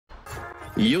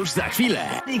Już za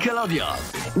chwilę. Nickelodeon.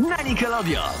 Na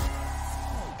Nickelodeon.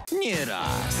 Nie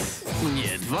raz,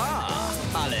 nie dwa,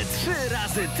 ale 3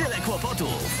 razy tyle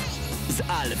kłopotów. Z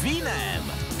Alwinem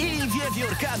i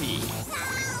wiewiórkami.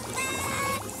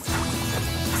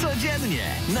 Codziennie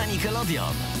na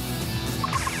Nickelodeon.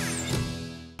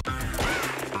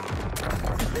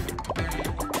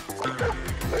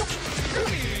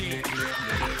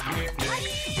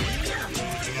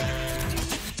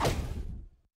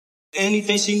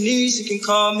 Anything she needs, she can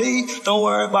call me. Don't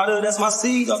worry about it, that's my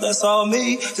seed, oh, that's all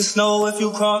me. Just know if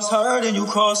you cross her, then you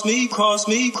cross me, cross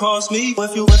me, cross me.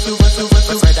 If you.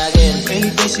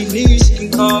 Anything she needs, she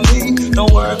can call me.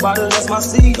 Don't worry about it, that's my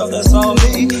seed, oh, that's all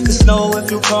me. Just know if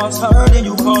you cross her, then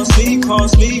you cross me,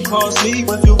 cross me, cross me.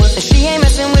 If you. And she ain't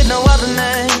messing with no other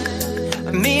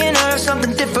man. Me and her,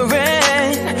 something different.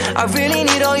 I really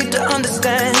need all you to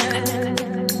understand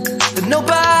that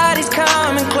nobody's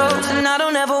coming close, and I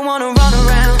don't ever wanna run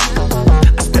around.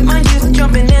 I spent my youth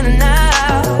jumping in and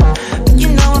out, but you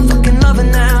know I fucking love her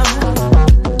now,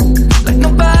 like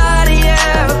nobody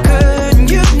ever could.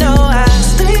 And you know I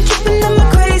stay tripping on my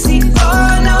crazy.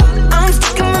 Oh no, I'm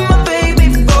sticking with my baby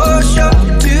for sure.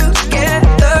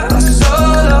 Together or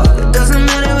solo, it doesn't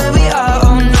matter where we are.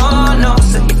 Oh no, no.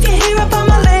 So if you hear about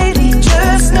my lady,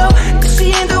 just know that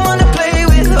she ain't the one to play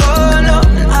with. Oh no,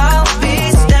 and I'll be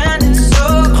standing so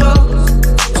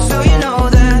close, so you know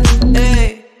that.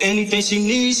 Hey. Anything she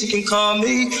needs, she can call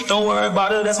me. Don't worry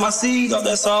about it, that's my seed, oh,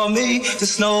 that's all me.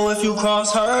 Just know if you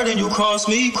cross her, then you cross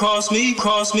me, cross me,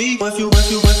 cross me. If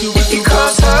you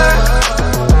cross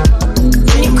her,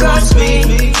 then you cross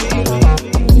me,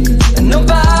 and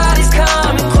nobody's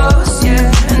coming close,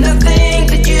 yeah. And I think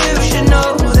that you should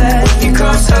know that if you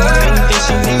cross her, anything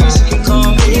she needs, she can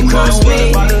call me. You cross Don't me, worry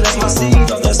about it, that's my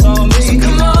seed, oh, that's all me. so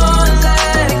come on,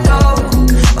 let it go.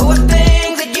 Oh, I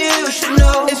think that you should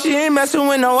know. And she ain't messing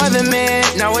with no other man.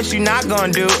 Now what you not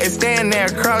gonna do is stand there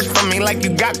across from me like you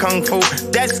got kung fu.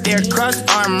 That scared cross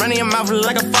arm running your mouth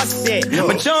like a faucet.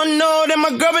 But you don't know that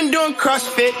my girl been doing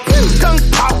CrossFit. Kung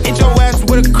pao, hit your ass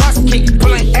with a cross kick.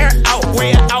 Pulling air out,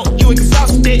 way out, you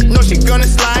exhausted. No, she gonna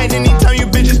slide anytime you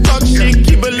bitches talk shit.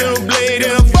 Keep a little blade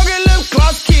and a fucking lip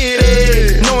gloss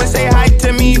kid. No one say hi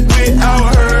to me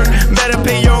without her. Better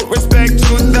pay your respect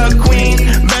to the queen.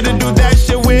 Better do that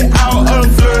shit without a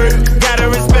flirt. Gotta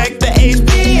respect the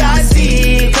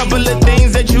HBIC. Couple of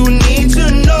things that you need to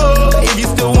know if you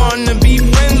still wanna be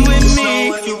friends with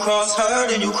me. So if you cross her,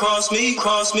 then you cross me,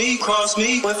 cross me, cross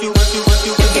me. If you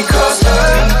cross her,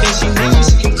 anything she needs,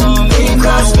 she can call me. You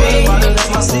cross me, that's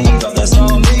my seed, oh, that's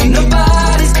all me.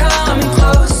 nobody's coming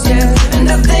close, yeah. And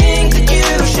I think that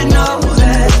you should know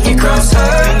that if you cross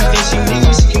her, Anything she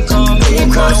needs, she can call me.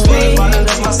 You cross me,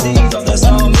 that's my seed, oh, that's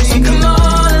all me. so come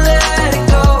on, let it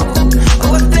go.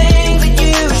 Oh, I think that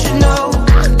you should know.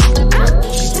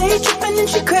 She stay tripping and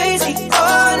she crazy.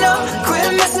 Oh no, quit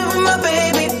messing with my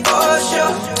baby for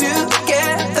sure.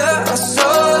 Together or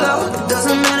solo, it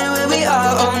doesn't matter where we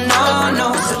are. Oh no, no.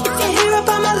 So if you hear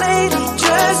about my lady,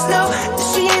 just know that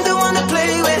she ain't the one to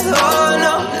play with. Oh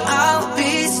no, and I'll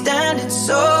be standing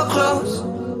so close,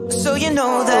 so you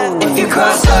know that if you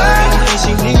cross her, Anything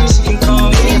she needs, she can call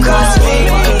me. You cross me,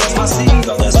 that's my seed,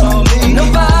 oh, that's all me.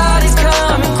 nobody's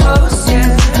coming close,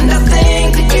 yeah. And I think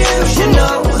that you should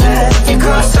know that if you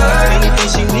cross her, Anything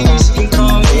she needs, she can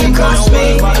call me. You cross me,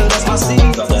 that's my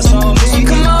seed, oh, that's all me. so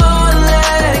come on,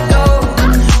 let it go.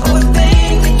 Oh, I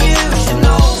think that you should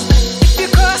know if you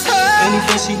cross her,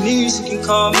 Anything she needs, she can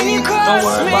call me. Then you cross Don't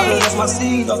worry about me. it, that's my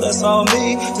seed, oh, that's all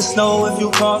me. Just know if you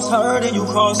cross her, then you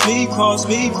cross me, cross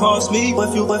me, cross me.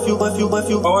 If you,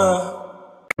 oh, yeah.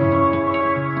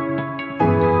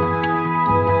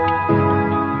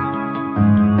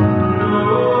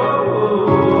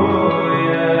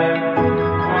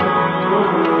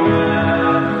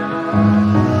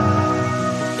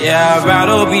 Yeah, I'd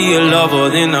rather be a lover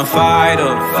than a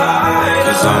fighter.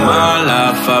 Cause all my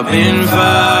life I've been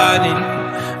fighting.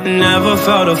 Never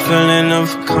felt a feeling of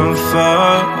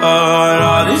comfort.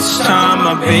 All this time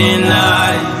I've been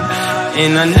hiding,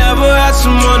 and I never had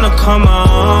someone to come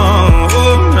on.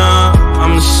 Oh, nah,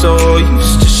 I'm so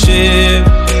used to shit.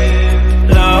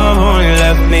 Love only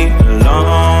left me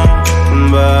alone,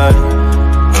 but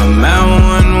I'm at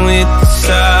one with the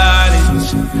silence.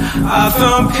 I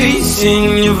found peace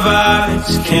in your vibes.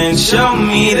 Can't show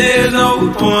me there's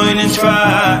no point in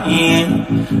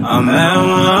trying. I'm at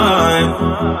one,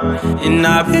 and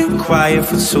I've been quiet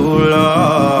for too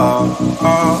long.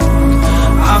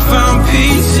 I found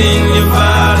peace in your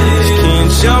vibes.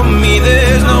 Can't show me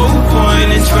there's no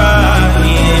point in trying.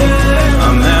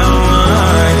 I'm at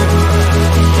one,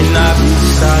 and I've been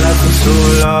silent for too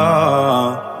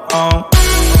long.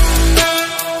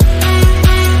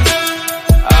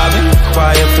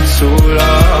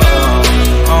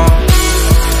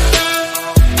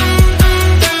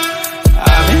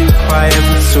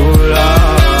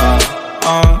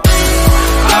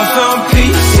 I found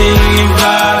peace in your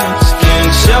vibes.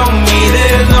 Can't show me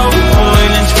there's no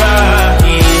point in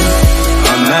trying.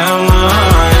 I'm at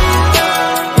one,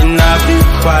 and I've been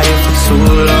quiet for too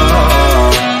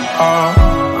long.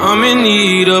 I'm in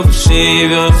need of a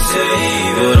savior,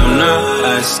 but I'm not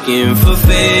asking for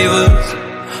favors.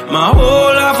 My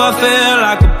whole life I feel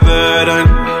like a burden.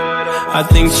 I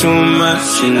think too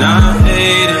much and I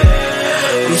hate it.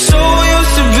 I'm so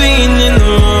used to being in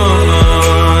the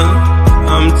wrong.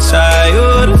 I'm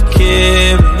tired of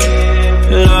caring.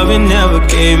 Loving never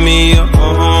gave me a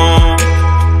home.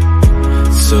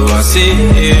 So I sit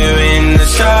here in the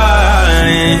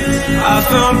silence. I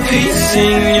found peace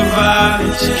in your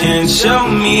vibes. Can't show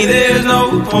me there's no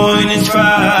point in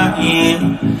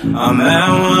trying. I'm at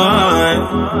one,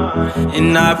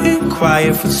 and I've been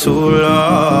quiet for too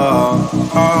long.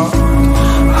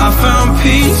 I found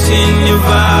peace in your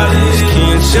vibes.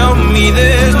 Can't show me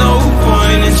there's no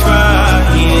point in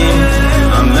trying.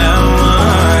 I'm at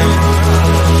one,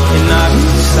 and I've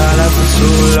been silent for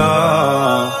too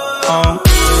long.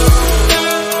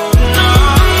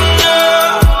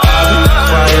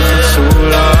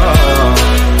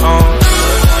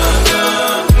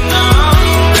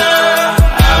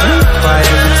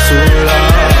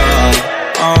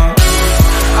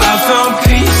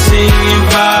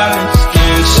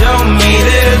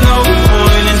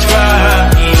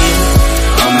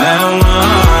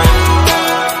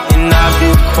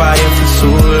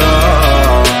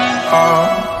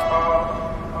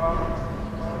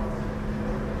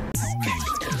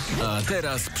 A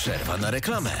teraz przerwa na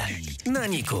reklamę. Na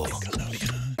Niku.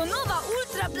 To nowa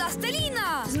Ultra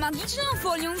Plastelina z magiczną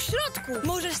folią w środku.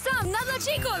 Możesz sam nadać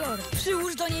jej kolor.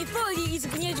 Przyłóż do niej folię i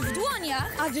zgnieć w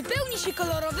dłoniach, a wypełni się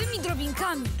kolorowymi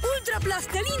drobinkami. Ultra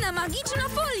Plastelina, magiczna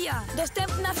folia.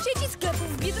 Dostępna w sieci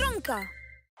sklepów Biedronka.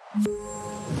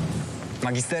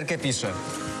 Magisterkę piszę.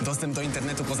 Dostęp do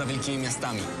internetu poza wielkimi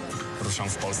miastami. Ruszam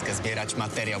w Polskę zbierać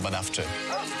materiał badawczy.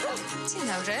 Dzień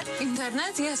dobry.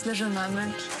 Internet? Jasne, że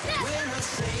mamy.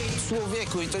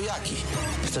 Człowieku, i to jaki?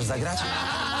 Chcesz zagrać?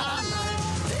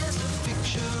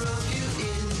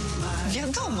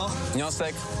 Wiadomo.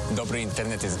 Wniosek: dobry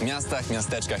internet jest w miastach,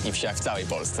 miasteczkach i wsiach w całej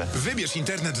Polsce. Wybierz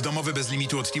internet domowy bez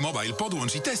limitu od T-Mobile,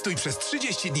 podłącz i testuj przez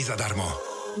 30 dni za darmo.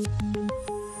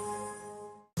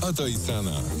 Oto i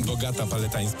Sana. Bogata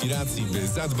paleta inspiracji, by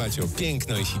zadbać o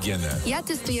piękno i higienę. Ja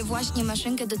testuję właśnie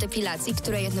maszynkę do depilacji,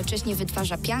 która jednocześnie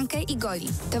wytwarza piankę i goli.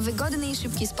 To wygodny i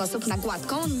szybki sposób na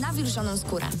gładką, nawilżoną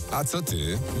skórę. A co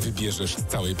ty? Wybierzesz z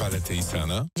całej palety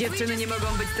Isana? Dziewczyny nie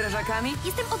mogą być strażakami?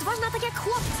 Jestem odważna tak jak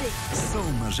chłopcy.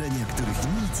 Są marzenia, których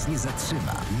nic nie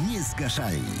zatrzyma.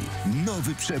 Niezgaszalni.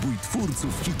 Nowy przebój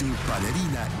twórców hitu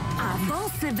Balerina. A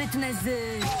włosy wytnę z...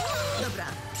 Dobra,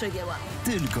 przegięłam.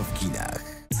 Tylko w kinach.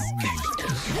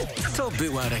 To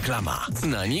była reklama.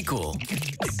 Na Niku.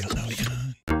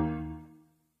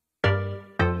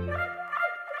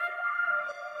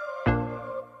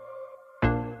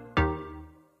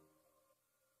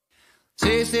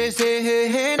 Say, say, say, hey,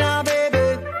 hey now,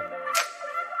 baby.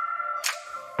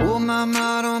 Oh,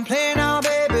 mama, don't play now,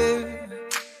 baby.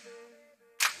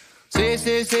 Say,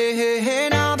 say, say, hey, hey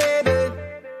now, baby.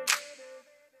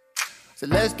 So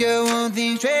let's get one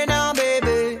thing straight now,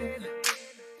 baby.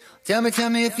 Tell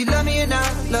me if you love me or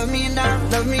not, love me or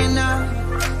not, love me or not.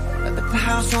 I put the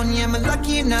house on you, am I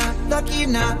lucky or not, lucky or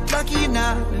not, lucky or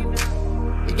not?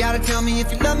 You gotta tell me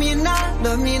if you love me or not,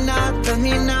 love me or not, love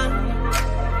me or not.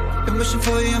 I'm wishing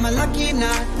for you, am I lucky or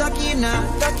not, lucky or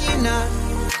not, lucky or not?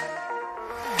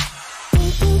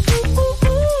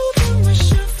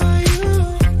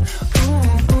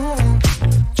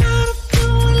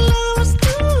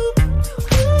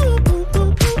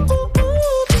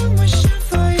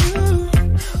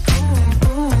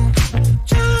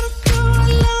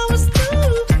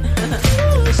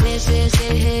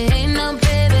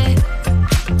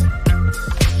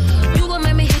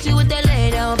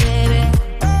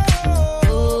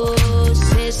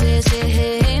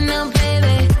 Hey now, baby.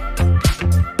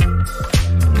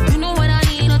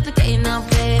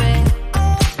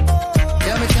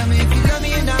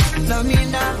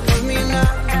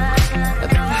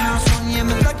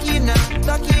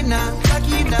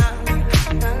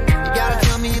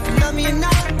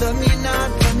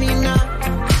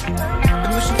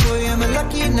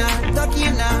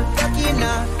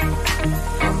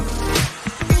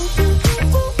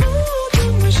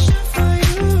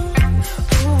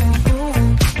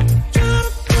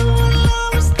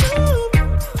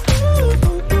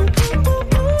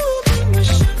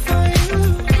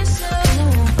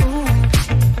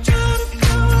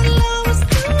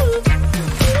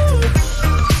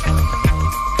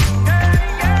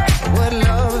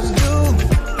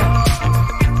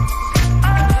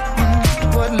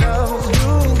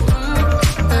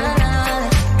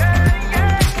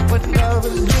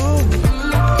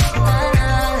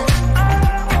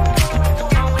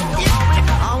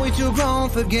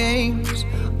 ways?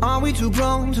 Are we too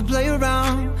grown to play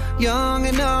around? Young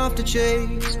enough to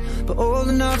chase, but old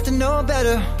enough to know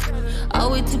better. Are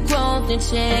we too grown to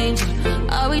change?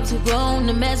 Are we too grown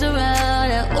to mess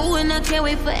around? Ooh, and I can't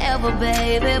wait forever,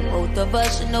 baby. Both of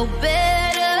us should know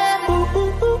better. Ooh,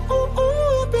 ooh, ooh, ooh.